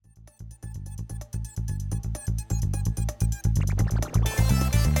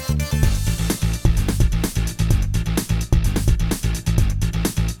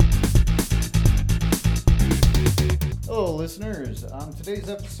listeners. On today's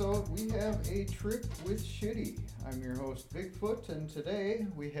episode, we have a trip with Shitty. I'm your host, Bigfoot, and today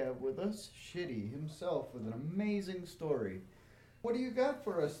we have with us Shitty himself with an amazing story. What do you got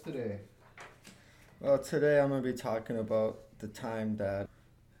for us today? Well, today I'm going to be talking about the time that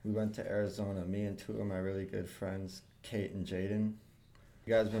we went to Arizona, me and two of my really good friends, Kate and Jaden.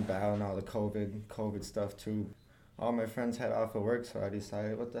 You guys been battling all the COVID stuff too. All my friends had off of work, so I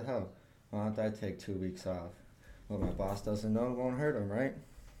decided, what the hell, why don't I take 2 weeks off? Well, my boss doesn't know, it won't hurt him, right?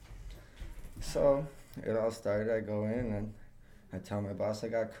 So it all started, I go in and I tell my boss I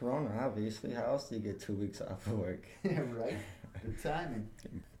got corona, obviously. How else do you get 2 weeks off of work? Yeah, right. Good timing.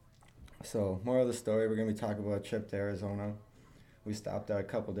 So, moral of the story, we're going to be talking about a trip to Arizona. We stopped at a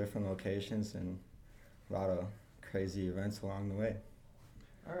couple different locations and a lot of crazy events along the way.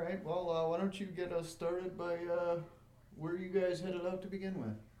 All right, well, why don't you get us started by where you guys headed out to begin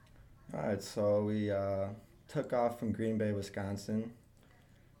with? All right, so we took off from Green Bay, Wisconsin.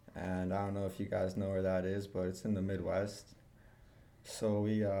 And I don't know if you guys know where that is, but it's in the Midwest. So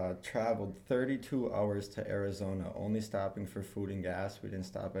we traveled 32 hours to Arizona, only stopping for food and gas. We didn't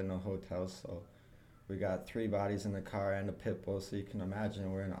stop at no hotels, so we got 3 bodies in the car and a pit bull, so you can imagine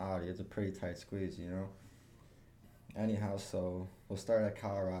we're in an Audi. It's a pretty tight squeeze, you know? Anyhow, so we'll start at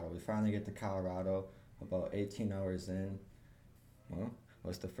Colorado. We finally get to Colorado about 18 hours in. Well,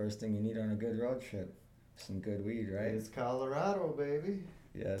 what's the first thing you need on a good road trip? Some good weed, right? It's Colorado, baby.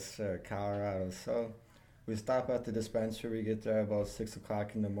 Yes, sir, Colorado. So we stop at the dispensary. We get there about 6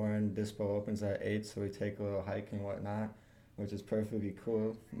 o'clock in the morning. Dispo opens at 8, so we take a little hike and whatnot, which is perfectly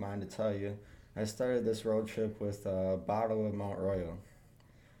cool. Mind to tell you, I started this road trip with a bottle of Mount Royal.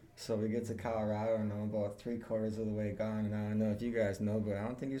 So we get to Colorado, and I'm about 3/4 of the way gone. And I don't know if you guys know, but I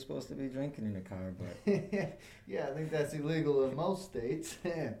don't think you're supposed to be drinking in a car. But yeah, I think that's illegal in most states.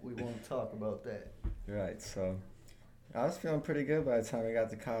 We won't talk about that. Right, so I was feeling pretty good by the time we got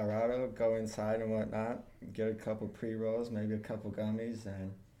to Colorado. Go inside and whatnot, get a couple pre-rolls, maybe a couple gummies,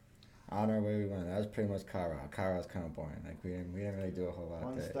 and on our way we went. That was pretty much Colorado. Colorado's kind of boring. Like we didn't really do a whole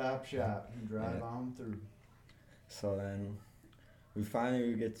lot there. One-stop shop and drive on through. So then we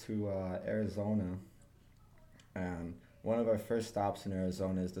finally get to Arizona, and one of our first stops in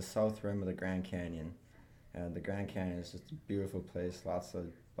Arizona is the south rim of the Grand Canyon. And the Grand Canyon is just a beautiful place, lots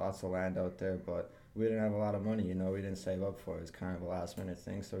of land out there, but we didn't have a lot of money, you know, we didn't save up for it. It was kind of a last minute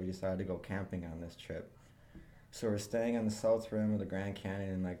thing, so we decided to go camping on this trip. So we're staying on the south rim of the Grand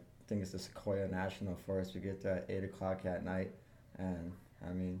Canyon, and I think it's the Sequoia National Forest. We get there at 8 o'clock at night, and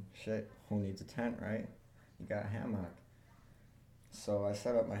I mean, shit, who needs a tent, right? You got a hammock. So I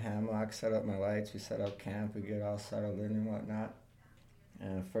set up my hammock, set up my lights, we set up camp, we get all settled in and whatnot.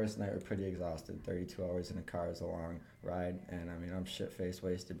 And the first night we're pretty exhausted. 32 hours in the car is a long ride, and I mean, I'm shit-faced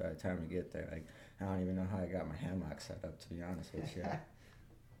wasted by the time we get there. Like, I don't even know how I got my hammock set up, to be honest with you.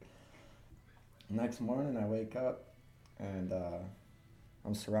 Next morning I wake up, and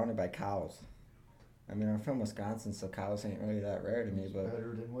I'm surrounded by cows. I mean, I'm from Wisconsin, so cows ain't really that rare to me, but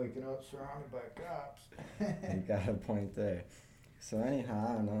better than waking up surrounded by cops. you got a point there. So anyhow,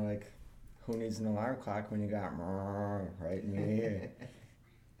 I don't know, like, who needs an alarm clock when you got right in your ear?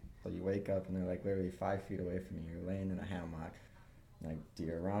 So you wake up and they're like literally 5 feet away from you. You're laying in a hammock. Like, do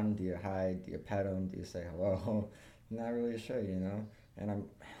you run? Do you hide? Do you pet them? Do you say hello? Not really sure, you know? And I'm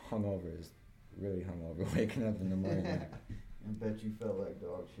hungover, really hungover, waking up in the morning. I bet you felt like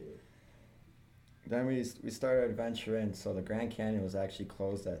dog shit. Then we started adventuring. So the Grand Canyon was actually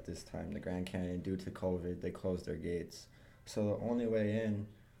closed at this time. The Grand Canyon, due to COVID, they closed their gates. So the only way in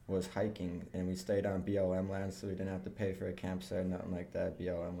was hiking, and we stayed on BLM land, so we didn't have to pay for a campsite, nothing like that.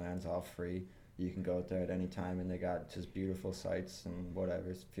 BLM land's all free. You can go out there at any time, and they got just beautiful sights and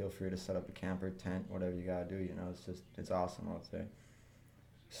whatever. Feel free to set up a camper, tent, whatever you gotta do, you know, it's awesome out there.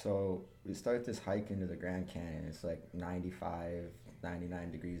 So we start this hike into the Grand Canyon. It's like 95,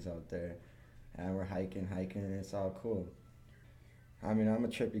 99 degrees out there, and we're hiking, and it's all cool. I mean, I'm a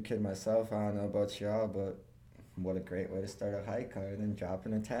trippy kid myself. I don't know about y'all, but what a great way to start a hike other than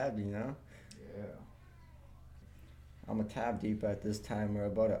dropping a tab, you know? Yeah. I'm a tab deep at this time. We're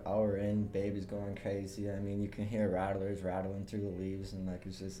about an hour in. Baby's going crazy. I mean, you can hear rattlers rattling through the leaves, and like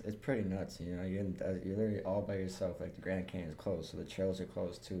it's pretty nuts, you know? You're literally all by yourself. Like, the Grand Canyon is closed, so the trails are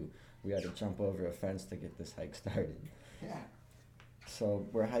closed too. We had to jump over a fence to get this hike started. Yeah. So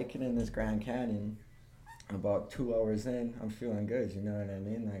we're hiking in this Grand Canyon. About 2 hours in, I'm feeling good, you know what I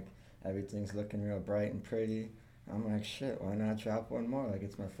mean? Like, everything's looking real bright and pretty. I'm like, shit, why not drop one more? Like,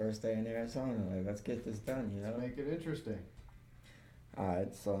 it's my first day in Arizona. Like, let's get this done, you know? Make it interesting.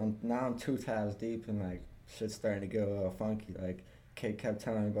 Alright, so now I'm 2 tabs deep, and like, shit's starting to get a little funky. Like, Kate kept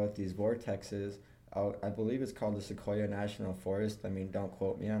telling me about these vortexes out, I believe it's called the Sequoia National Forest. I mean, don't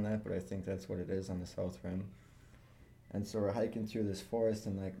quote me on that, but I think that's what it is on the South Rim. And so we're hiking through this forest,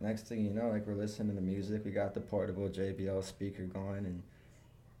 and like next thing you know, like we're listening to music. We got the portable JBL speaker going, and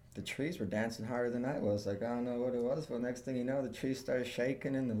the trees were dancing harder than I was. Like I don't know what it was, but next thing you know, the trees started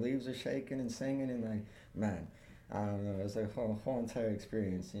shaking, and the leaves are shaking and singing, and like man, I don't know. It was like a whole entire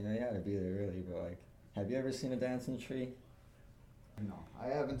experience. You know, you had to be there really. But like, have you ever seen a dancing tree? No, I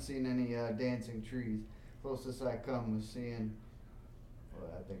haven't seen any dancing trees. Closest I come was seeing. Well,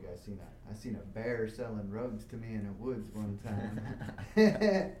 I think I seen a bear selling rugs to me in the woods one time.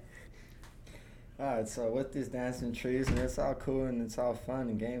 Alright, so with these dancing trees, and it's all cool and it's all fun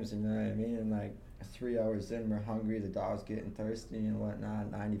and games, you know what I mean? And like 3 hours in, we're hungry, the dog's getting thirsty and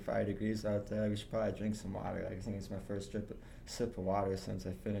whatnot. 95 degrees out there. We should probably drink some water. Like, I think it's my first sip of water since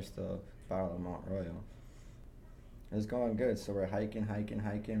I finished the bottle of Mount Royal. It was going good, so we're hiking.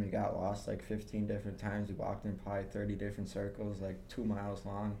 We got lost like 15 different times. We walked in probably 30 different circles, like 2 miles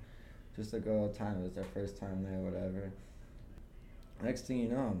long. Just a good old time. It was our first time there, whatever. Next thing you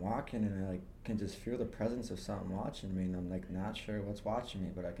know, I'm walking and I like can just feel the presence of something watching me, and I'm like not sure what's watching me,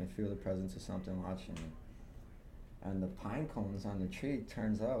 but I can feel the presence of something watching me. And the pine cones on the tree,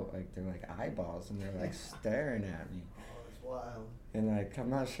 turns out like they're like eyeballs, and they're like staring at me. Oh, it's wild. And like I'm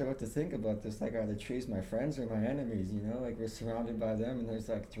not sure what to think about this. Like, are the trees my friends or my enemies? You know, like we're surrounded by them, and there's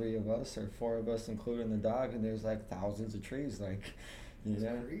like 3 of us or 4 of us, including the dog, and there's like thousands of trees. Like, you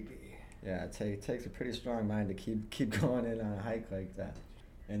know. It's creepy. Yeah, it takes a pretty strong mind to keep going in on a hike like that.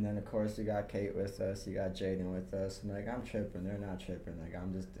 And then of course you got Kate with us, you got Jaden with us, and like I'm tripping, they're not tripping. Like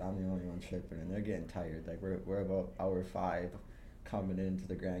I'm the only one tripping, and they're getting tired. Like we're about hour 5 coming into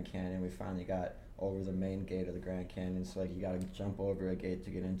the Grand Canyon. We finally got over the main gate of the Grand Canyon, so like you gotta jump over a gate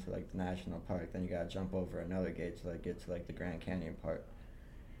to get into like the national park. Then you gotta jump over another gate to like get to like the Grand Canyon part.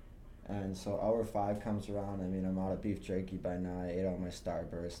 And so hour 5 comes around. I mean, I'm out of beef jerky by now. I ate all my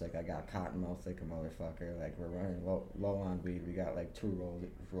Starburst. Like, I got cottonmouth like a motherfucker. Like, we're running low on weed. We got like 2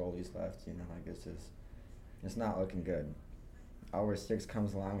 rollies left. You know, like it's not looking good. Hour 6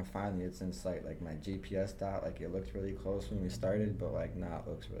 comes along, and finally it's in sight. Like, my GPS dot, like it looked really close when we started, but like now it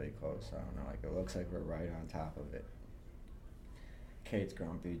looks really close. I don't know. Like, it looks like we're right on top of it. Kate's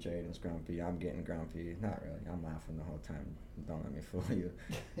grumpy, Jaden's grumpy, I'm getting grumpy. Not really, I'm laughing the whole time. Don't let me fool you.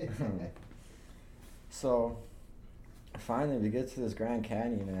 So, finally we get to this Grand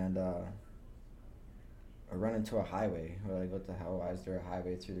Canyon, and I run into a highway. We're like, what the hell, why is there a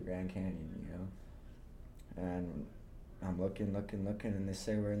highway through the Grand Canyon, you know? And I'm looking, and they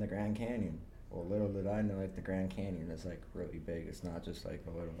say we're in the Grand Canyon. Well, little did I know, like, the Grand Canyon is like really big. It's not just like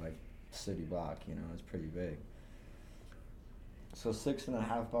a little like city block, you know, it's pretty big. So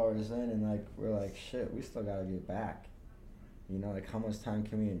 6.5 hours in, and like we're like, shit, we still gotta get back. You know, like how much time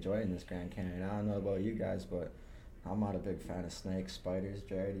can we enjoy in this Grand Canyon? I don't know about you guys, but I'm not a big fan of snakes, spiders.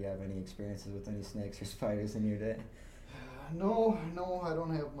 Jared, do you have any experiences with any snakes or spiders in your day? No, I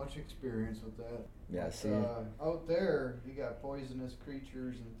don't have much experience with that. Yeah, but, see. Out there, you got poisonous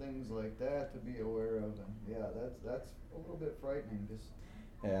creatures and things like that to be aware of, and yeah, that's a little bit frightening.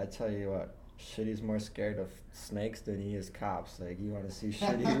 Yeah, I tell you what. Shitty's more scared of snakes than he is cops. Like, you want to see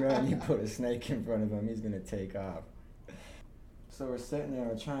Shitty run, you put a snake in front of him, he's going to take off. So we're sitting there,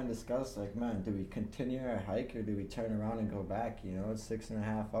 we're trying to discuss, like, man, do we continue our hike or do we turn around and go back? You know, it's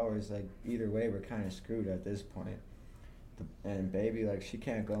 6.5 hours. Like, either way, we're kind of screwed at this point. And baby, like, she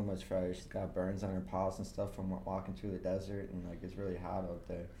can't go much farther. She's got burns on her paws and stuff from walking through the desert, and, like, it's really hot out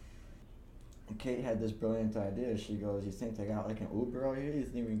there. Kate had this brilliant idea. She goes, you think they got like an Uber out here? You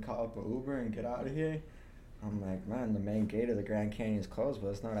think we can call up an Uber and get out of here? I'm like, man, the main gate of the Grand Canyon is closed, but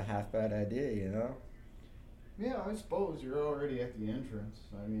it's not a half bad idea, you know? Yeah, I suppose you're already at the entrance.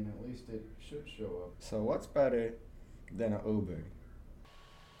 I mean, at least it should show up. So what's better than an Uber?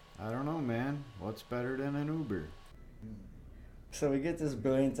 I don't know, man. What's better than an Uber? So we get this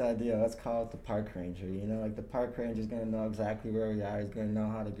brilliant idea. Let's call it the park ranger. You know, like the park ranger's gonna know exactly where we are. He's gonna know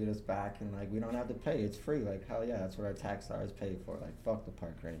how to get us back, and like we don't have to pay. It's free. Like hell yeah, that's what our tax dollars pay for. Like fuck the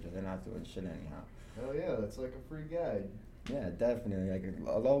park ranger. They're not doing shit anyhow. Hell yeah, that's like a free guide. Yeah, definitely. Like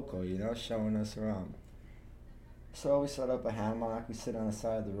a local, you know, showing us around. So we set up a hammock. We sit on the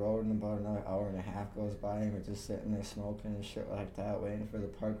side of the road, and about another hour and a half goes by, and we're just sitting there smoking and shit like that, waiting for the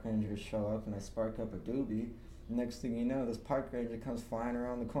park ranger to show up. And I spark up a doobie. Next thing you know, this park ranger comes flying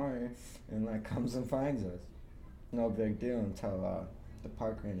around the corner and like comes and finds us. No big deal until the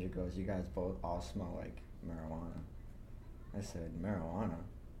park ranger goes, you guys both all smell like marijuana. I said, marijuana?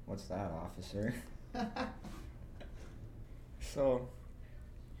 What's that, officer? So,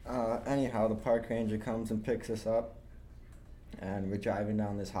 anyhow, the park ranger comes and picks us up. And we're driving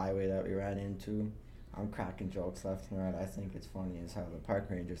down this highway that we ran into. I'm cracking jokes left and right. I think it's funny as how the park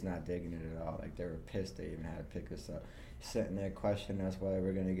ranger's not digging it at all. Like, they were pissed they even had to pick us up. Sitting there questioning us whether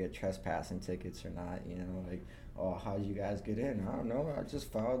we're gonna get trespassing tickets or not. You know, like, oh, how'd you guys get in? I don't know. I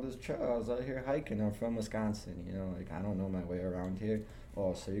just followed this trail. I was out here hiking. I'm from Wisconsin. You know, like, I don't know my way around here.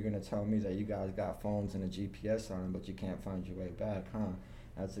 Oh, so you're gonna tell me that you guys got phones and a GPS on them, but you can't find your way back, huh?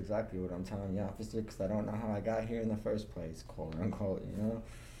 That's exactly what I'm telling you, officer, because I don't know how I got here in the first place, quote unquote, you know?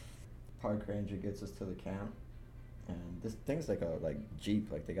 Park ranger gets us to the camp, and this thing's like a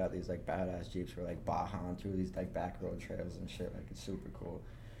Jeep. Like, they got these like badass Jeeps for like bajaing through these like back road trails and shit. Like, it's super cool.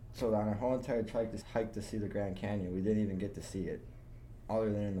 So on our whole entire hike to see the Grand Canyon, we didn't even get to see it,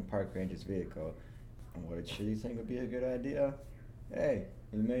 other than in the park ranger's vehicle. And what did Shitty think would be a good idea? Hey,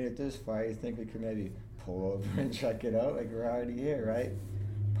 we made it this far. You think we could maybe pull over and check it out? Like, we're already here, right?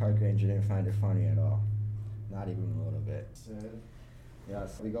 Park ranger didn't find it funny at all. Not even a little bit. Yeah,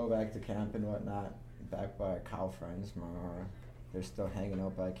 so we go back to camp and whatnot, back by our cow friends. They're still hanging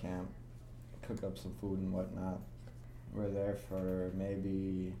out by camp, cook up some food and whatnot. We're there for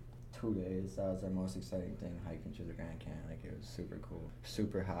maybe 2 days. That was our most exciting thing, hiking through the Grand Canyon. Like, it was super cool.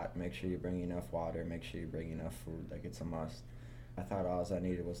 Super hot. Make sure you bring enough water. Make sure you bring enough food. Like, it's a must. I thought all I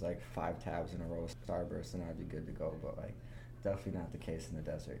needed was like 5 tabs in a row of Starburst and I'd be good to go, but like, definitely not the case in the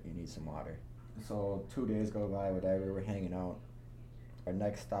desert. You need some water. So 2 days go by, whatever, we're hanging out. Our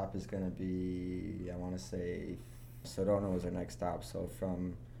next stop is gonna be, I wanna say, Sedona was our next stop. So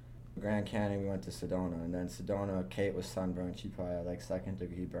from Grand Canyon we went to Sedona, and then Sedona, Kate was sunburned. She probably had like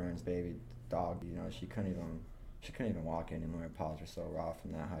 2nd-degree burns, baby dog, you know, she couldn't even walk anymore. Her paws were so raw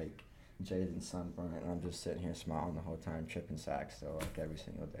from that hike. Jaden's sunburned, and I'm just sitting here smiling the whole time, tripping sacks, so like every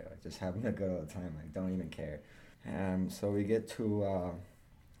single day, like just having a good old time, like don't even care. So we get to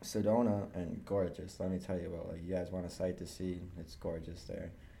Sedona, and gorgeous. Let me tell you what, like, you guys want a sight to see, it's gorgeous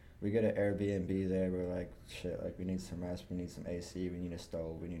there. We get an Airbnb there. We're like, shit, like, we need some rest, we need some AC, we need a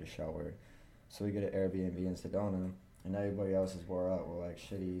stove, we need a shower. So we get an Airbnb in Sedona, and everybody else is wore out. We're like,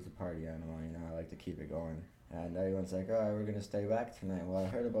 shitty, he's a party animal, you know, I like to keep it going. And everyone's like, all right, we're gonna stay back tonight. Well, I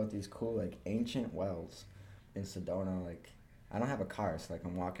heard about these cool, like, ancient wells in Sedona. Like, I don't have a car, so like,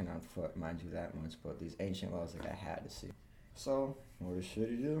 I'm walking on foot, mind you that much, but these ancient wells, like, I had to see. So, what does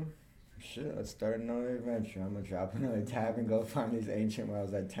Shitty do? Shit, let's start another adventure. I'm gonna drop another tab and go find these ancient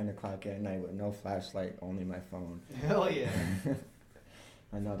wells at 10 o'clock at night with no flashlight, only my phone. Hell yeah.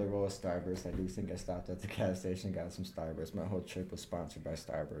 Another roll of Starburst. I do think I stopped at the gas station, got some Starburst. My whole trip was sponsored by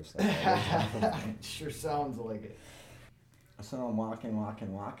Starburst. Sure sounds like it. So I'm walking,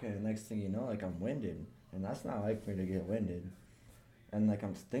 and next thing you know, like, I'm winded. And that's not like me to get winded. And like,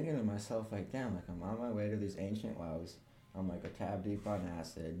 I'm thinking to myself, like, damn, like, I'm on my way to these ancient wells. I'm like a tab deep on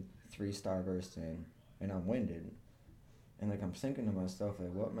acid, 3 Starbursts in, and I'm winded. And like, I'm thinking to myself,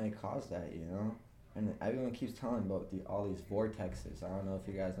 like, what may cause that, you know? And everyone keeps telling about all these vortexes. I don't know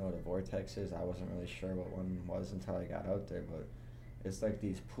if you guys know what a vortex is. I wasn't really sure what one was until I got out there, but it's like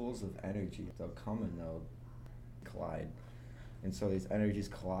these pools of energy. They'll come and they'll collide. And so these energies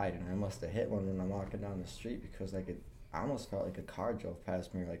collide, and I must have hit one when I'm walking down the street, because like, I almost felt like a car drove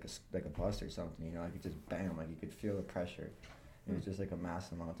past me, or like a bus or something, you know, like, it just bam, like, you could feel the pressure. It was just like a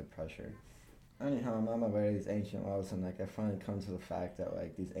massive amount of pressure. Anyhow, I'm on my way to these ancient wells, and like, I finally come to the fact that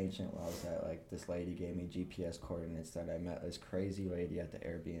like, these ancient wells, that like, this lady gave me GPS coordinates, that I met this crazy lady at the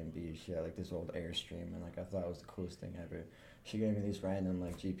Airbnb. She had like this old Airstream, and like, I thought it was the coolest thing ever. She gave me these random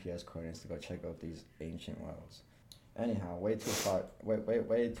like GPS coordinates to go check out these ancient wells. Anyhow, way too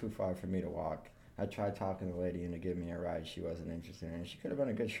far for me to walk. I tried talking to the lady into giving me a ride. She wasn't interested in it. She could have been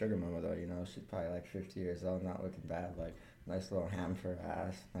a good sugar mama though, you know. She's probably like 50 years old, not looking bad, like, nice little ham for her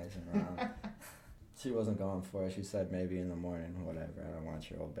ass, nice and round. She wasn't going for it. She said maybe in the morning, whatever. I don't want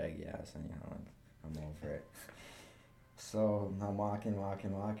your old baggy ass anyhow. Like, I'm over it. So I'm walking.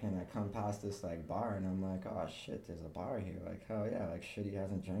 I come past this like bar, and I'm like, oh shit, there's a bar here. Like, hell yeah, like, Shitty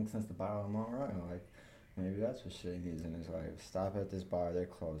hasn't drank since the Battle of Mont Royal. Like, maybe that's what Shitty needs in his life. Stop at this bar, they're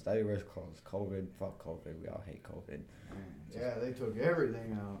closed. Everywhere's closed. COVID, fuck COVID. We all hate COVID. Yeah, they took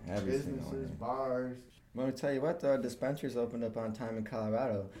everything out. Businesses, bars. I'm gonna tell you what though, dispensaries opened up on time in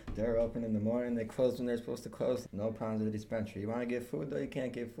Colorado. They're open in the morning, they close when they're supposed to close. No problems with the dispensary. You wanna get food though, you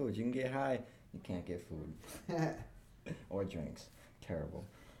can't get food. You can get high, you can't get food. Or drinks. Terrible.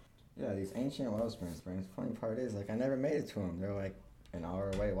 Yeah, these ancient Wellspring Springs. Funny part is, like, I never made it to them. They're like an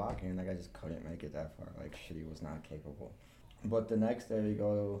hour away walking, and like, I just couldn't make it that far. Like, Shitty was not capable. But the next day we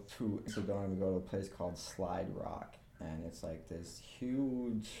go to Sedona, we go to a place called Slide Rock. And it's like this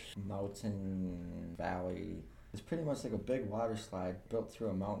huge mountain valley It's pretty much like a big water slide built through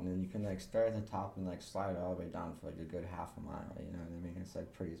a mountain, and you can like start at the top and like slide all the way down for like a good half a mile. You know what I mean? It's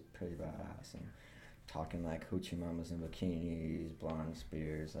like pretty badass. And talking like hoochie mamas in bikinis, blonde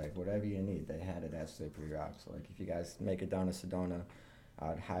spears, like whatever you need, they had it at Slippery Rock. So like if you guys make it down to Sedona,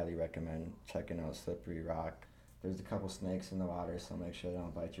 I'd highly recommend checking out Slippery Rock. There's a couple snakes in the water, so make sure they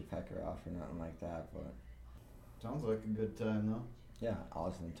don't bite your pecker off or nothing like that. But Sounds like a good time though. yeah,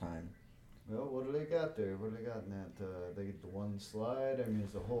 awesome time. Well, what do they got there? What do they got in that? They get the one slide. I mean,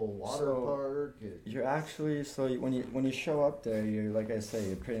 it's a whole water So, park. You're actually when you show up there, you're like I say,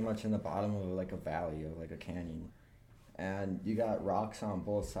 you're pretty much in the bottom of like a valley of like a canyon, and you got rocks on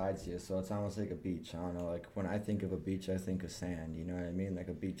both sides here, so it's almost like a beach. I don't know, like when I think of a beach, I think of sand. You know what I mean? Like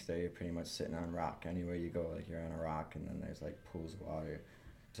a beach there, you're pretty much sitting on rock. Anywhere you go, like you're on a rock, and then there's like pools of water.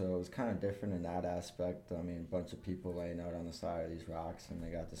 So it was kind of different in that aspect. I mean, a bunch of people laying out on the side of these rocks, and they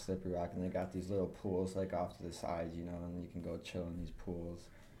got the slippery rock, and they got these little pools like off to the sides, you know, and you can go chill in these pools.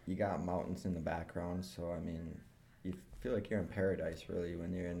 You got mountains in the background, so I mean, you feel like you're in paradise really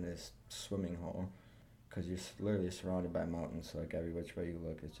when you're in this swimming hole, because you're literally surrounded by mountains. So like every which way you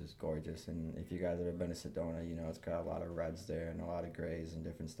look, it's just gorgeous. And if you guys have ever been to Sedona, you know it's got a lot of reds there and a lot of grays and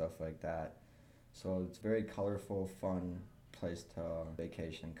different stuff like that. So it's very colorful, fun place to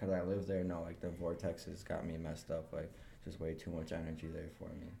vacation. Because I live there, no, like the vortexes got me messed up, like just way too much energy there for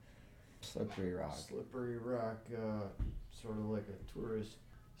me. Slippery Rock. Slippery Rock, sort of like a tourist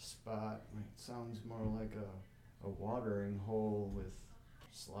spot. Like, it sounds more like a watering hole with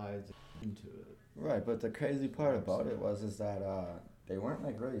slides into it. Right, but the crazy part about it is that they weren't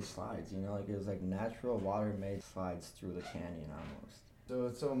like really slides, you know, like it was like natural water made slides through the canyon almost. So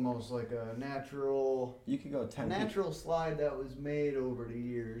it's almost like a natural, You could go 10 natural slide that was made over the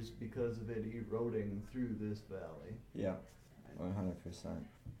years because of it eroding through this valley. Yeah, 100%.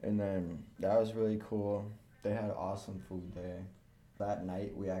 And then that was really cool. They had awesome food there. That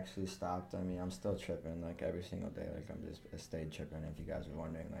night we actually stopped. I mean, I'm still tripping like every single day. Like I stayed tripping. If you guys are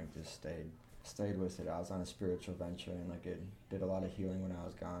wondering, like just stayed with it. I was on a spiritual venture, and like it did a lot of healing when I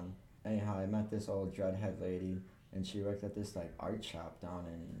was gone. Anyhow, I met this old dreadhead lady, and she worked at this like art shop down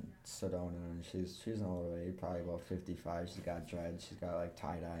in Sedona, and she's an older lady, probably about 55. She's got dreads. She's got like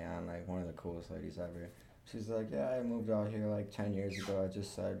tie dye on, like one of the coolest ladies ever. She's like, yeah, I moved out here like 10 years ago. I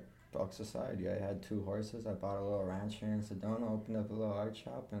just said, buck society. I had 2 horses. I bought a little ranch here in Sedona, opened up a little art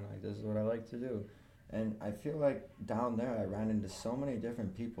shop, and like this is what I like to do. And I feel like down there I ran into so many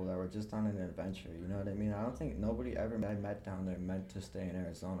different people that were just on an adventure, you know what I mean? I don't think nobody ever I met down there meant to stay in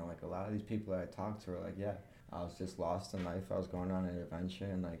Arizona. Like a lot of these people that I talked to were like, yeah, I was just lost in life. I was going on an adventure,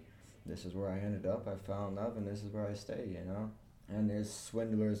 and like this is where I ended up. I fell in love, and this is where I stay, you know? And there's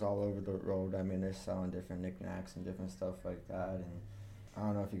swindlers all over the road. I mean, they're selling different knickknacks and different stuff like that. And I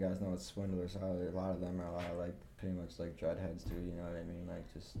don't know if you guys know what swindlers are. A lot of them are a lot of like pretty much like dreadheads too. You know what I mean?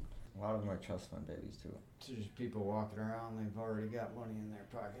 Like just a lot of them are trust fund babies too. So just people walking around, they've already got money in their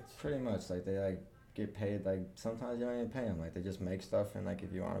pockets. Pretty much, like they like get paid. Like sometimes you don't even pay them. Like they just make stuff, and like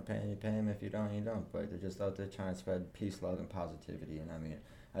if you want to pay them, you pay them. If you don't, you don't. But they're just out there trying to spread peace, love, and positivity. And I mean,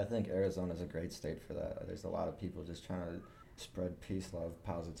 I think Arizona's a great state for that. There's a lot of people just trying to spread peace, love,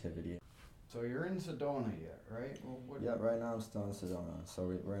 positivity. So you're in Sedona yet, right? Well, Yeah, right now I'm still in Sedona.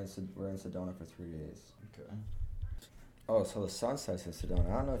 So we're in Sedona for 3 days. Okay. Oh, so the sunsets in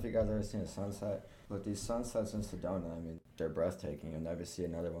Sedona. I don't know if you guys ever seen a sunset, but these sunsets in Sedona, I mean, they're breathtaking. You'll never see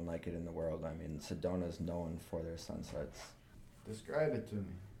another one like it in the world. I mean, Sedona's known for their sunsets. Describe it to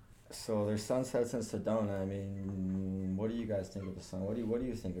me. So there's sunsets in Sedona. I mean, what do you guys think of a sun? What do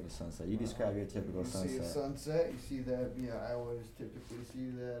you think of a sunset? You describe your typical sunset. You see a sunset, you see that, I always typically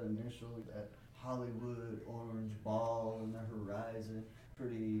see that initially, that Hollywood orange ball in the horizon.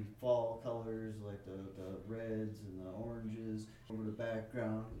 Pretty fall colors like the reds and the oranges over the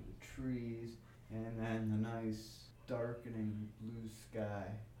background, the trees, and then the nice darkening blue sky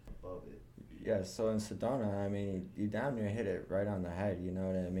above it. Yeah, so in Sedona, I mean, you damn near hit it right on the head, you know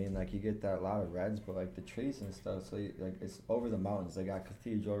what I mean? Like, you get that lot of reds, but, like, the trees and stuff, so, like, it's over the mountains. They got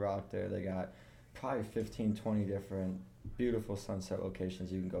Cathedral Rock there. They got probably 15, 20 different beautiful sunset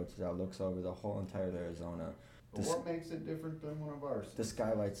locations you can go to that looks over the whole entire Arizona. But what makes it different than one of ours? The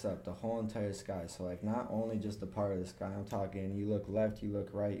sky lights up, the whole entire sky. So, like, not only just a part of the sky, I'm talking, you look left, you look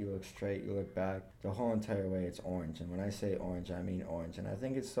right, you look straight, you look back. The whole entire way, it's orange. And when I say orange, I mean orange. And I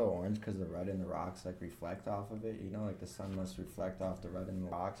think it's so orange because the red in the rocks, like, reflect off of it. You know, like, the sun must reflect off the red in the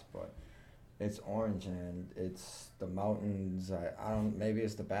rocks, but it's orange, and it's the mountains. I don't, maybe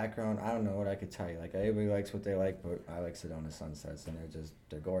it's the background. I don't know what I could tell you. Like, everybody likes what they like, but I like Sedona sunsets, and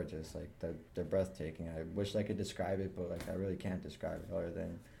they're gorgeous. Like, they're breathtaking. I wish I could describe it, but like, I really can't describe it other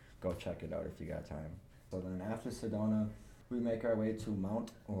than go check it out if you got time. So then after Sedona, we make our way to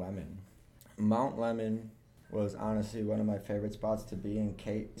Mount Lemon. Mount Lemon was honestly one of my favorite spots to be in.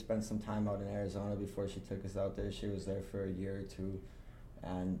 Kate spent some time out in Arizona before she took us out there. She was there for a year or two,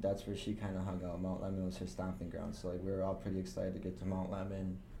 and that's where she kind of hung out. Mount Lemon was her stomping ground, so like we were all pretty excited to get to Mount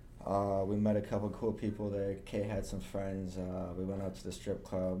Lemon. We met a couple cool people there. Kate had some friends. We went out to the strip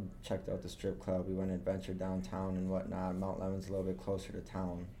club, checked out the strip club. We went and adventured downtown and whatnot. Mount Lemon's a little bit closer to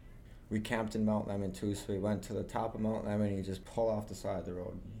town. We camped in Mount Lemon too, so we went to the top of Mount Lemon and you just pull off the side of the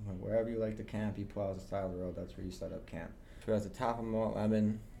road. Wherever you like to camp, you pull off the side of the road, that's where you set up camp. So we're at the top of Mount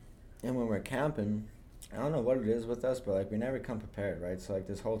Lemon, and when we're camping, I don't know what it is with us, but like we never come prepared, right? So like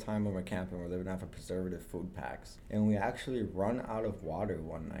this whole time when we're camping, we're living off of preservative food packs. And we actually run out of water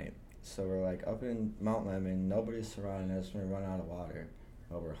one night. So we're like up in Mount Lemon, nobody's surrounding us, and we run out of water.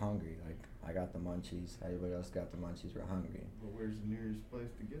 But we're hungry. Like I got the munchies, everybody else got the munchies, we're hungry. But where's the nearest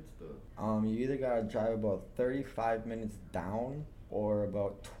place to get stuff? You either gotta drive about 35 minutes down or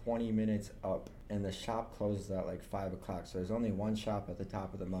about 20 minutes up, and the shop closes at like 5 o'clock. So there's only one shop at the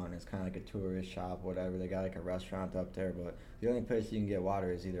top of the mountain. It's kind of like a tourist shop, whatever. They got like a restaurant up there, but the only place you can get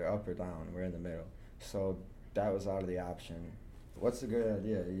water is either up or down. We're in the middle. So that was out of the option. What's a good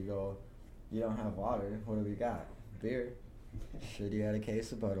idea? You go, you don't have water, what do we got? Beer. Shitty had a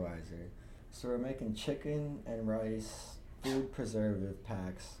case of Budweiser. So we're making chicken and rice, food preservative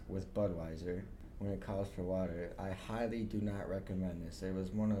packs with Budweiser. When it calls for water, I highly do not recommend this. It was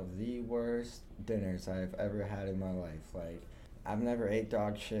one of the worst dinners I've ever had in my life. Like, I've never ate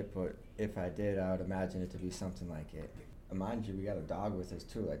dog shit, but if I did, I would imagine it to be something like it. And mind you, we got a dog with us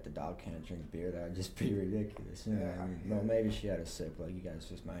too. Like, the dog can't drink beer. That would just be ridiculous. You know what I mean? Well, maybe she had a sip. Like, you guys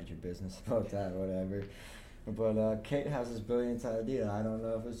just mind your business about that, whatever. But Kate has this brilliant idea. I don't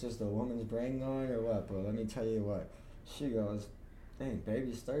know if it's just a woman's brain going or what, but let me tell you what. She goes, dang,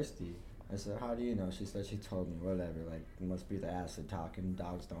 baby's thirsty. I said, how do you know? She said she told me, whatever. Like, it must be the acid talking.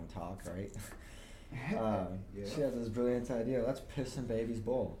 Dogs don't talk, right? Yeah. She has this brilliant idea. Let's piss in baby's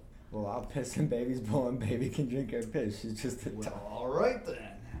bowl. Well, I'll piss in baby's bowl and baby can drink her piss. She's just a well, all right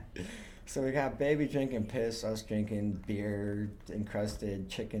then. So we got baby drinking piss, us drinking beer, encrusted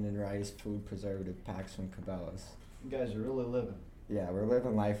chicken and rice, food preservative packs from Cabela's. You guys are really living. Yeah, we're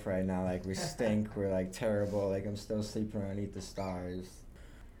living life right now. Like, we stink. We're, like, terrible. Like, I'm still sleeping underneath the stars.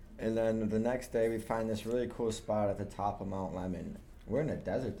 And then the next day, we find this really cool spot at the top of Mount Lemon. We're in a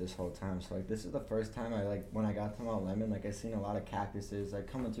desert this whole time, so, like, this is the first time when I got to Mount Lemon, like, I seen a lot of cactuses.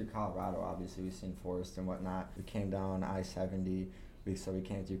 Like, coming through Colorado, obviously, we've seen forests and whatnot. We came down I-70, so we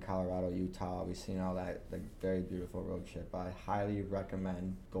came through Colorado, Utah. We've seen all that, like, very beautiful road trip. I highly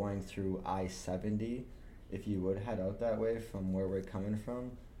recommend going through I-70 if you would head out that way from where we're coming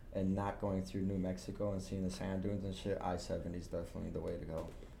from, and not going through New Mexico and seeing the sand dunes and shit. I-70 is definitely the way to go.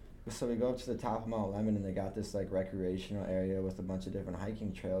 So we go up to the top of Mount Lemon, and they got this like recreational area with a bunch of different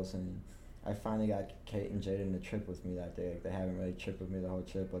hiking trails, and I finally got Kate and Jaden to trip with me that day. Like, they haven't really tripped with me the whole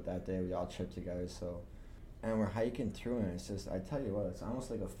trip, but that day we all tripped together. So, and we're hiking through, and it's just, I tell you what, it's almost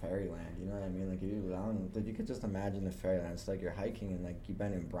like a fairyland. You know what I mean? Like, if you could just imagine the fairyland. It's like you're hiking, and like you've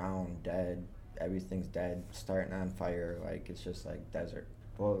been in brown, dead, everything's dead, starting on fire. Like, it's just like desert.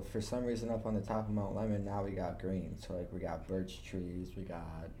 Well, for some reason up on the top of Mount Lemon, now we got green. So like we got birch trees, we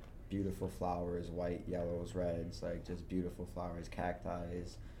got beautiful flowers, white, yellows, reds, like just beautiful flowers, cacti,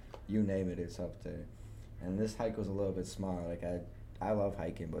 you name it, it's up there. And this hike was a little bit smaller. Like, I love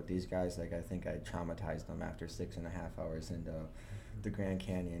hiking, but these guys, like, I think I traumatized them after 6.5 hours into the Grand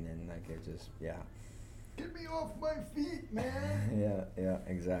Canyon, and like it just, yeah. Get me off my feet, man. Yeah,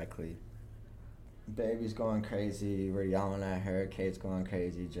 exactly. Baby's going crazy, we're yelling at her, Kate's going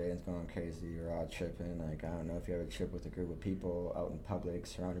crazy, Jaden's going crazy, we're all tripping. Like, I don't know if you ever trip with a group of people out in public,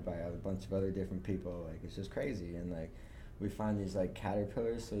 surrounded by a bunch of other different people. Like, it's just crazy. And like, we find these like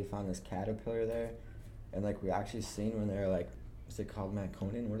caterpillars, so we found this caterpillar there, and like we actually seen when they're like, is it called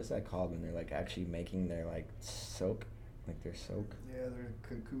Mancunian? What is that called when they're like actually making their like silk? Like their silk? Yeah, they're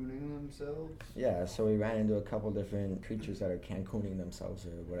cocooning themselves. Yeah, so we ran into a couple different creatures that are cancooning themselves,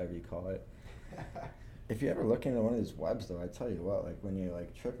 or whatever you call it. If you ever look into one of these webs, though, I tell you what, like when you're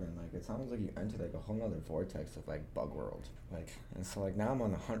like tripping, like it's almost like you enter like a whole nother vortex of like bug world. Like, and so like now I'm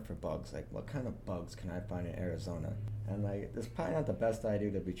on the hunt for bugs. Like, what kind of bugs can I find in Arizona? And like, it's probably not the best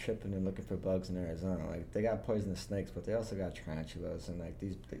idea to be tripping and looking for bugs in Arizona. Like, they got poisonous snakes, but they also got tarantulas, and like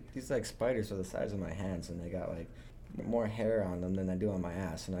these like spiders are the size of my hands, and they got like more hair on them than I do on my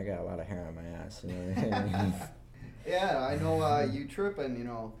ass, and I got a lot of hair on my ass. You know what I mean? Yeah, I know. You tripping, you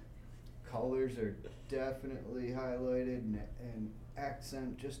know. Colors are definitely highlighted and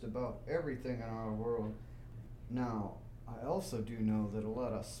accent just about everything in our world. Now, I also do know that a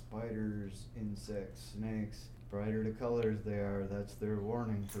lot of spiders, insects, snakes, brighter the colors they are, that's their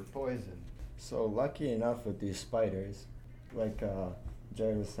warning for poison. So lucky enough with these spiders, like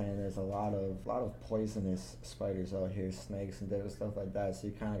Jared was saying, there's a lot of poisonous spiders out here, snakes and different stuff like that. So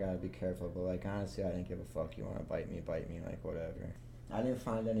you kind of gotta be careful. But like honestly, I didn't give a fuck. You wanna bite me, like whatever. I didn't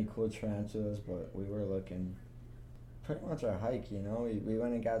find any cool tarantulas, but we were looking. Pretty much our hike, you know. We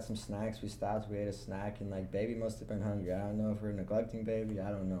went and got some snacks. We stopped. We ate a snack, and like baby must have been hungry. I don't know if we're neglecting baby. I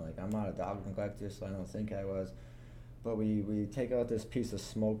don't know. Like I'm not a dog neglector, so I don't think I was. But we take out this piece of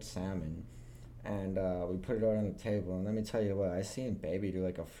smoked salmon, and we put it out on the table. And let me tell you what, I seen baby do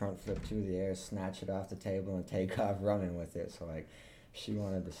like a front flip through the air, snatch it off the table, and take off running with it. So like, she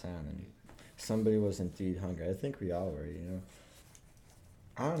wanted the salmon. Somebody was indeed hungry. I think we all were, you know.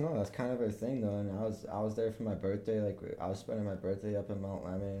 I don't know. That's kind of her thing though. And I was there for my birthday. Like I was spending my birthday up in Mount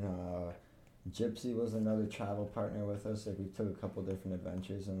Lemon. Gypsy was another travel partner with us. Like we took a couple different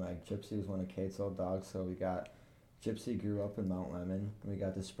adventures, and like Gypsy was one of Kate's old dogs. So we got Gypsy grew up in Mount Lemon. We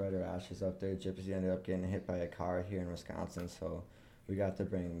got to spread her ashes up there. Gypsy ended up getting hit by a car here in Wisconsin, so we got to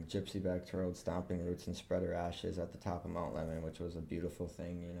bring Gypsy back to her old stomping roots and spread her ashes at the top of Mount Lemon, which was a beautiful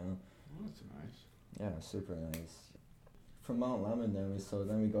thing, you know. Oh, that's nice. Yeah, super nice. From Mount Lemon,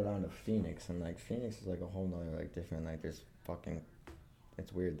 then we go down to Phoenix, and like Phoenix is like a whole nother like different, like there's fucking,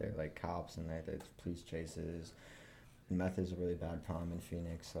 it's weird there, like cops and like there's police chases. Meth is a really bad problem in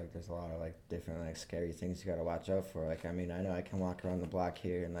Phoenix. Like there's a lot of like different like scary things you gotta watch out for. Like I mean, I know I can walk around the block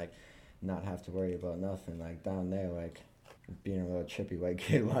here and like not have to worry about nothing. Like down there, like being a little trippy white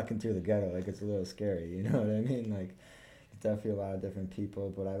kid walking through the ghetto, like it's a little scary, you know what I mean? Like definitely a lot of different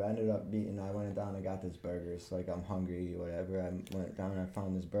people, but I went down and got this burger. So like I'm hungry, whatever. I went down and I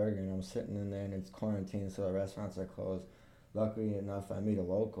found this burger, and I'm sitting in there, and it's quarantine, so the restaurants are closed. Luckily enough, I meet a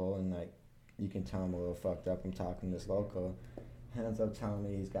local, and like you can tell I'm a little fucked up. I'm talking to this local. He ends up telling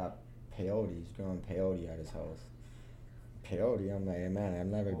me he's got peyote. He's growing peyote at his house. Peyote? I'm like, hey, man,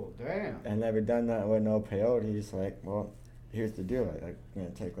 I've never done that with no peyote. He's like, well, here's the deal. Like, gonna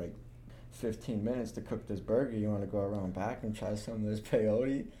take like 15 minutes to cook this burger. You want to go around back and try some of this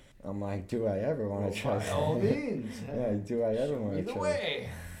peyote? I'm like, do I ever want to try? By all means. Yeah, do I ever want to try? Either way.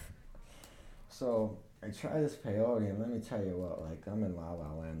 So I try this peyote, and let me tell you what, like, I'm in La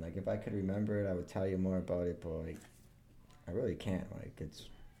La Land. Like, if I could remember it, I would tell you more about it, but, like, I really can't. Like,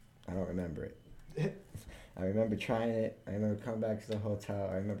 I don't remember it. I remember trying it. I remember coming back to the hotel.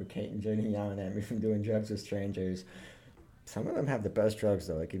 I remember Kate and Jenny yelling at me from doing drugs with strangers. Some of them have the best drugs,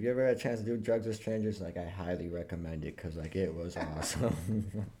 though. Like, if you ever had a chance to do drugs with strangers, like, I highly recommend it, because, like, it was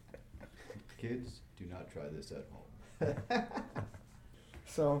awesome. Kids, do not try this at home.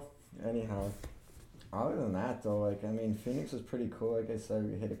 So, anyhow, other than that, though, like, I mean, Phoenix was pretty cool. Like I said,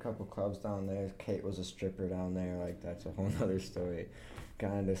 we hit a couple clubs down there. Kate was a stripper down there. Like, that's a whole nother story.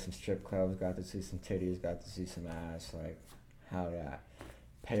 Got into some strip clubs, got to see some titties, got to see some ass. Like, how that?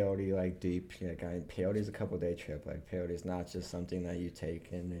 Peyote, like, deep. Like, peyote's a couple-day trip. Like, peyote's not just something that you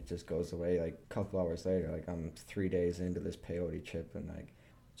take and it just goes away, like, a couple hours later. Like, I'm 3 days into this peyote trip, and, like,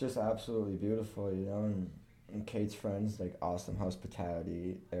 just absolutely beautiful, you know? And Kate's friends, like, awesome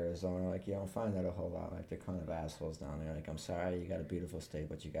hospitality, Arizona. Like, you don't find that a whole lot. Like, they're kind of assholes down there. Like, I'm sorry, you got a beautiful state,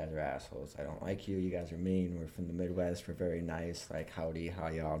 but you guys are assholes. I don't like you. You guys are mean. We're from the Midwest. We're very nice. Like, howdy, how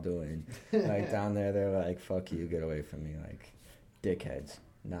y'all doing? Like, down there, they're like, fuck you, get away from me. Like, dickheads.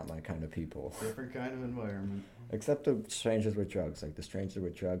 Not my kind of people. Different kind of environment. Except the strangers with drugs. Like, the strangers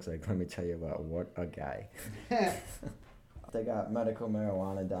with drugs, like, let me tell you about what a guy. They got medical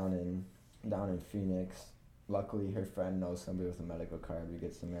marijuana down in Phoenix. Luckily, her friend knows somebody with a medical card. We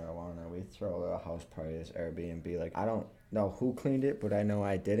get some marijuana. We throw a house party at this Airbnb. Like, I don't know who cleaned it, but I know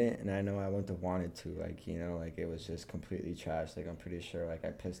I didn't, and I know I wouldn't have wanted to. Like, you know, like, it was just completely trashed. Like, I'm pretty sure, like, I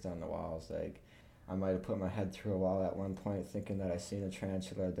pissed on the walls. Like, I might have put my head through a wall at one point thinking that I seen a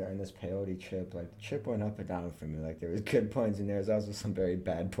tarantula during this peyote trip. Like, the trip went up and down for me. Like, there was good points, and there was also some very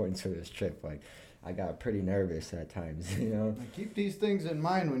bad points for this trip. Like, I got pretty nervous at times, you know? Keep these things in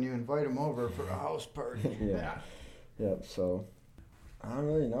mind when you invite them over for a house party. Yeah. Yep, so I don't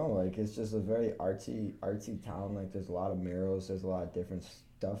really know. Like, it's just a very artsy town. Like, there's a lot of murals. There's a lot of different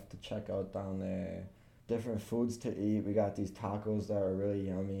stuff to check out down there. Different foods to eat. We got these tacos that are really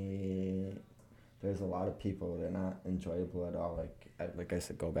yummy. There's a lot of people. They're not enjoyable at all. Like I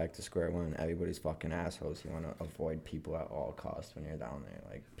said, go back to square one. Everybody's fucking assholes. You want to avoid people at all costs when you're down there.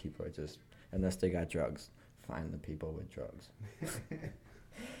 Like, people are just... Unless they got drugs. Find the people with drugs.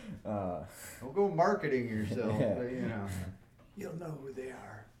 Don't go marketing yourself, yeah. but, you know. You'll know who they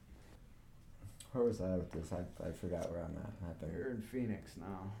are. Where was I with this? I forgot where I'm at. You're in Phoenix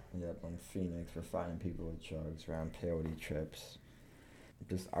now. Yep, I'm in Phoenix. We're finding people with drugs. We're on peyote trips.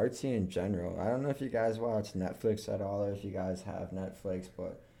 Just artsy in general. I don't know if you guys watch Netflix at all or if you guys have Netflix,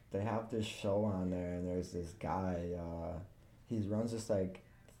 but they have this show on there, and there's this guy. He runs this like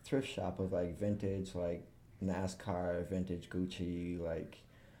thrift shop of like vintage like NASCAR, vintage Gucci, like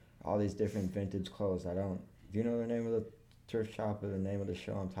all these different vintage clothes. I don't. Do you know the name of the thrift shop or the name of the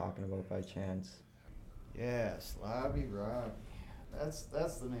show I'm talking about by chance? Yeah, Slobby Robbie. That's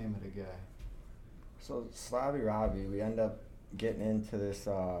the name of the guy. So Slobby Robbie, we end up getting into this.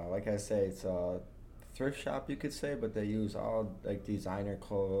 Like I say, it's a thrift shop you could say, but they use all like designer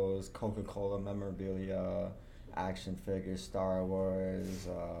clothes, Coca-Cola memorabilia, action figures, Star Wars.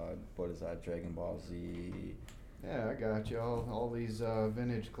 What is that? Dragon Ball Z. Yeah, I got you. All these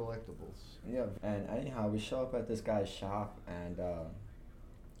vintage collectibles. Yeah, and anyhow, we show up at this guy's shop, and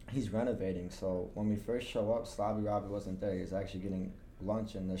he's renovating. So when we first show up, Slobby Robbie wasn't there. He was actually getting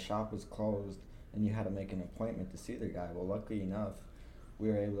lunch, and the shop was closed, and you had to make an appointment to see the guy. Well, luckily enough, we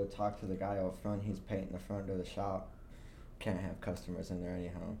were able to talk to the guy out front. He's painting the front of the shop. Can't have customers in there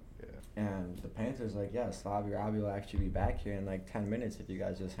anyhow. Yeah. And the painter's like, yeah, Slobby Robbie will actually be back here in like 10 minutes if you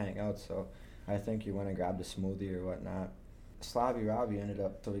guys just hang out. So I think he went and grabbed a smoothie or whatnot. Slobby Robbie ended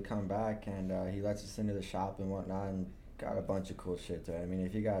up, so we come back, and he lets us into the shop and whatnot, and got a bunch of cool shit there. I mean,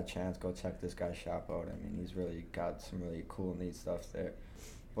 if you got a chance, go check this guy's shop out. I mean, he's really got some really cool, neat stuff there.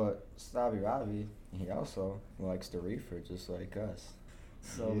 But Slobby Robbie, he also likes to reefer just like us.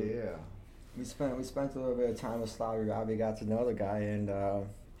 So yeah, we spent a little bit of time with Slobby Robbie, got to know the guy, and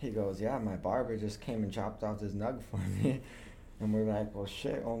he goes, yeah, my barber just came and chopped off this nug for me. And we're like, well,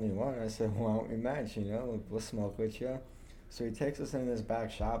 shit, only one. I said, well, why don't we match, you know? We'll smoke with you. So he takes us in this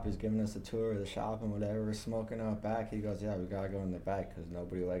back shop. He's giving us a tour of the shop and whatever. We're smoking out back. He goes, yeah, we got to go in the back because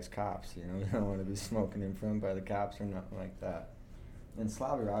nobody likes cops, you know? We don't want to be smoking in front by the cops or nothing like that. And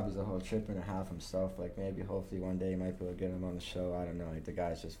Slobby Robbie's a whole trip and a half himself. Like, maybe hopefully one day you might be able to get him on the show. I don't know. Like, the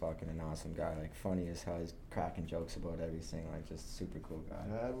guy's just fucking an awesome guy. Like, funny as hell. He's cracking jokes about everything. Like, just super cool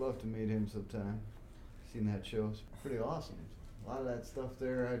guy. I'd love to meet him sometime. Seen that show. It's pretty awesome. A lot of that stuff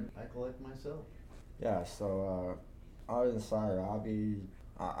there I collect myself. Yeah, so other than Slobby Robbie,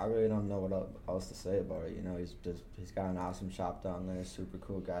 I really don't know what else to say about it. You know, he's got an awesome shop down there. Super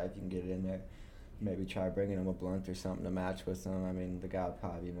cool guy. If you can get it in there, maybe try bringing him a blunt or something to match with him. I mean, the guy would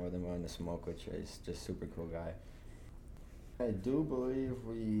probably be more than willing to smoke with you. He's just super cool guy. I do believe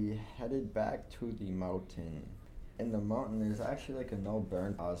we headed back to the mountain. In the mountain, there's actually like a no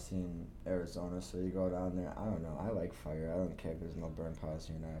burn policy in Arizona, so you go down there. I don't know. I like fire. I don't care if there's no burn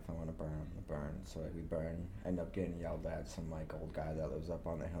policy or not. If I want to burn, I'm gonna burn. So like we burn. End up getting yelled at. Some like old guy that lives up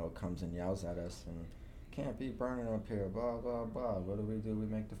on the hill comes and yells at us and can't be burning up here. Blah blah blah. What do? We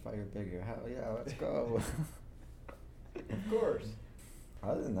make the fire bigger. Hell yeah, let's go. Of course.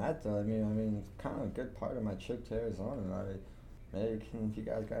 Other than that, though, I mean, kind of a good part of my trip to Arizona. Maybe if you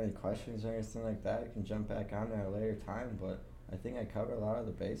guys got any questions or anything like that, you can jump back on there at a later time. But I think I covered a lot of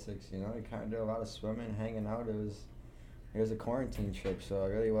the basics. You know, we kind of did a lot of swimming, hanging out. It was a quarantine trip, so it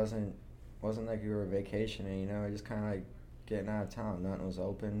really wasn't like we were vacationing. You know, just kind of like getting out of town. Nothing was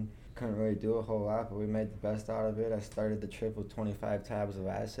open. Couldn't really do a whole lot, but we made the best out of it. I started the trip with 25 tabs of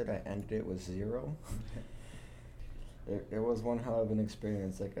acid. I ended it with 0. It was one hell of an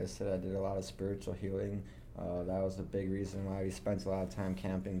experience. Like I said, I did a lot of spiritual healing. That was a big reason why we spent a lot of time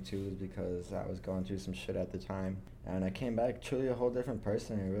camping too, is because I was going through some shit at the time. And I came back truly a whole different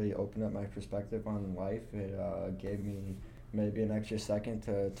person. It really opened up my perspective on life. It gave me maybe an extra second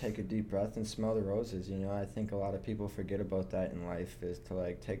to take a deep breath and smell the roses. You know, I think a lot of people forget about that in life, is to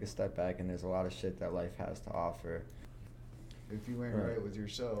like take a step back, and there's a lot of shit that life has to offer. If you ain't right with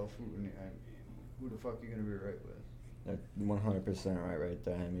yourself, who the fuck you gonna be right with? 100% right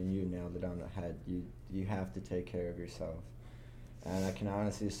there. I mean, you nailed it on the head. You have to take care of yourself. And I can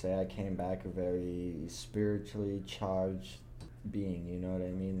honestly say I came back a very spiritually charged being, you know what I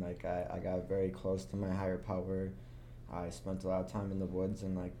mean? Like, I got very close to my higher power. I spent a lot of time in the woods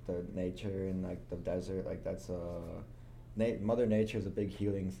and, like, the nature and, like, the desert. Like, that's Mother Nature is a big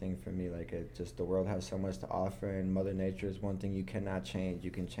healing thing for me. Like, the world has so much to offer, and Mother Nature is one thing you cannot change.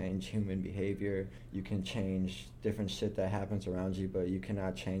 You can change human behavior, you can change different shit that happens around you, but you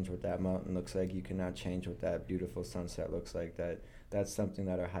cannot change what that mountain looks like. You cannot change what that beautiful sunset looks like. That's something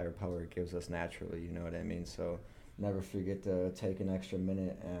that our higher power gives us naturally, you know what I mean? So never forget to take an extra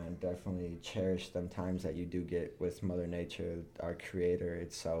minute and definitely cherish them times that you do get with Mother Nature, our creator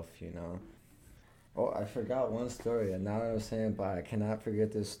itself, you know? Oh, I forgot one story, and now that I'm saying, but I cannot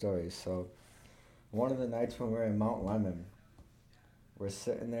forget this story. So, one of the nights when we're in Mount Lemon, we're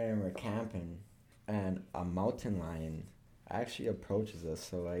sitting there and we're camping, and a mountain lion actually approaches us.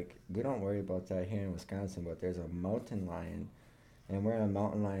 So like we don't worry about that here in Wisconsin, but there's a mountain lion, and we're in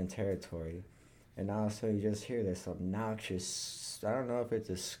mountain lion territory, and also you just hear this obnoxious, I don't know if it's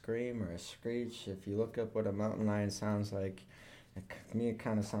a scream or a screech. If you look up what a mountain lion sounds like, me it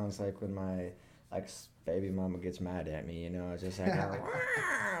kind of sounds like when my baby mama gets mad at me, you know, it's just like,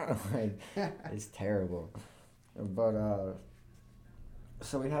 like it's terrible. But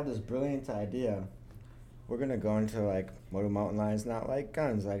so we have this brilliant idea. We're gonna go into like, what do mountain lions not like?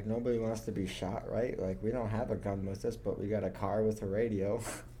 Guns. Like nobody wants to be shot, right? Like we don't have a gun with us, but we got a car with a radio.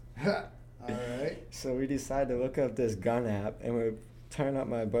 Alright. So we decided to look up this gun app, and we turn up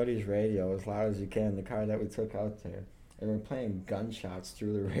my buddy's radio as loud as you can, the car that we took out there. And we're playing gunshots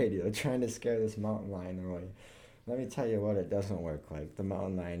through the radio, trying to scare this mountain lion away. Let me tell you what, it doesn't work. Like, the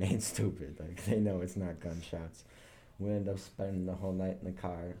mountain lion ain't stupid. Like, they know it's not gunshots. We end up spending the whole night in the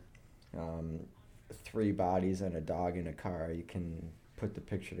car. 3 bodies and a dog in a car. You can put the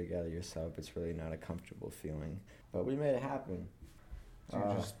picture together yourself. It's really not a comfortable feeling. But we made it happen. So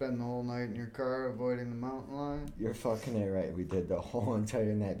you just spend the whole night in your car avoiding the mountain lion? You're fucking it right. We did the whole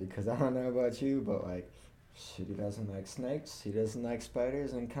entire night, because I don't know about you, but like, shit, he doesn't like snakes, he doesn't like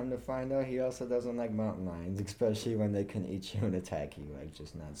spiders, and come to find out, he also doesn't like mountain lions, especially when they can eat you and attack you. Like,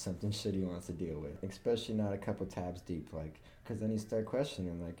 just not something shit he wants to deal with, especially not a couple tabs deep, like, because then you start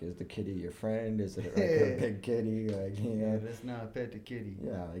questioning, like, is the kitty your friend? Is it like a big kitty? Like, you know, yeah, that's not a pet to kitty.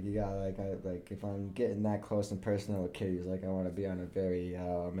 Yeah, like, you gotta, like, if I'm getting that close and personal with kitties, like, I want to be on a very,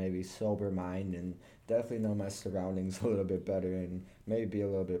 maybe sober mind, and definitely know my surroundings a little bit better, and maybe be a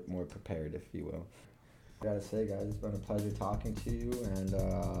little bit more prepared, if you will. I gotta say, guys, it's been a pleasure talking to you, and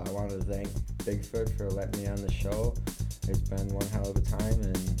I want to thank Bigfoot for letting me on the show. It's been one hell of a time,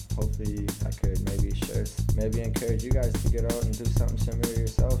 and hopefully I could maybe encourage you guys to get out and do something similar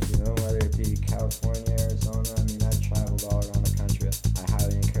yourself, you know, whether it be California, Arizona. I mean, I've traveled all